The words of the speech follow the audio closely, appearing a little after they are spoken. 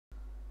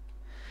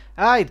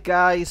Alright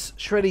guys,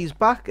 Shreddy's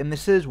back and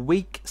this is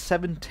week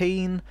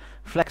 17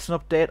 flexing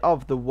update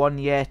of the 1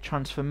 year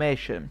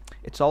transformation.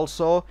 It's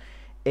also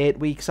 8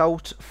 weeks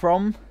out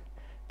from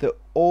the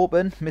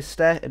Open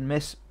Mr. and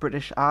Miss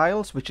British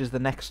Isles, which is the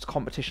next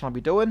competition I'll be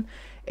doing.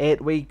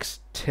 8 weeks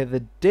to the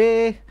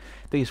day.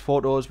 These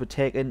photos were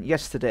taken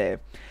yesterday.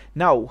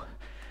 Now,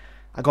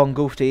 I gone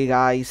goofed here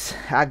guys.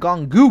 I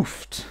gone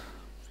goofed.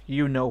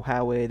 You know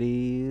how it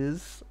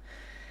is.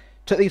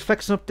 Took these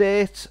flexing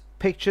update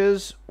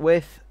pictures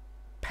with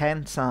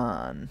pants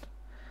on.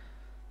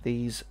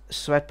 These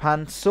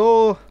sweatpants.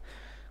 So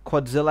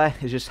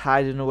Quadzilla is just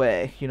hiding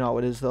away. You know how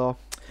it is though.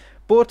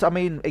 But I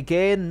mean,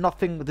 again,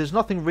 there's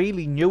nothing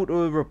really new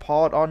to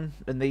report on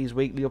in these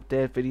weekly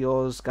update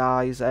videos,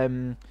 guys.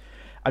 I'm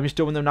just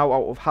doing them now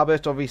out of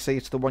habit. Obviously,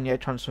 it's the 1 year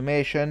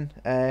transformation.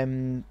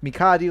 My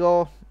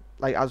cardio,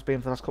 like has been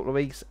for the last couple of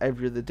weeks,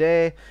 every other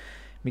day.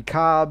 My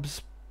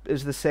carbs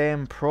is the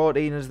same,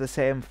 protein is the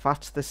same,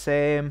 fat's the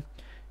same,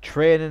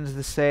 training is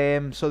the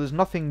same. So there's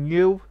nothing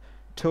new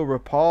to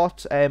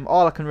report.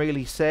 All I can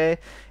really say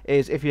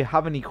is if you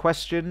have any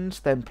questions,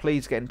 then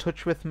please get in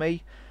touch with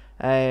me.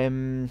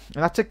 And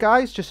that's it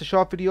guys, just a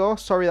short video.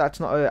 Sorry that's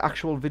not an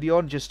actual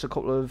video, just a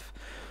couple of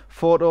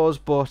photos,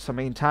 but I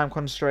mean time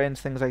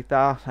constraints, things like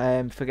that,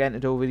 forgetting to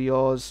do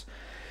videos,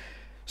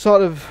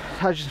 sort of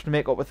I just have to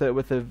make up with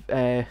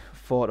a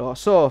photo.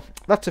 So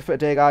that's it for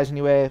today guys.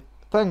 Anyway,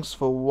 thanks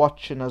for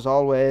watching as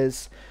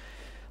always.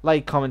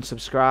 Like, comment,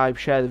 subscribe,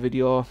 share the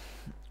video.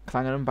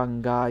 Clanging and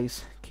banging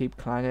guys, keep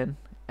clanging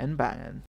and banging.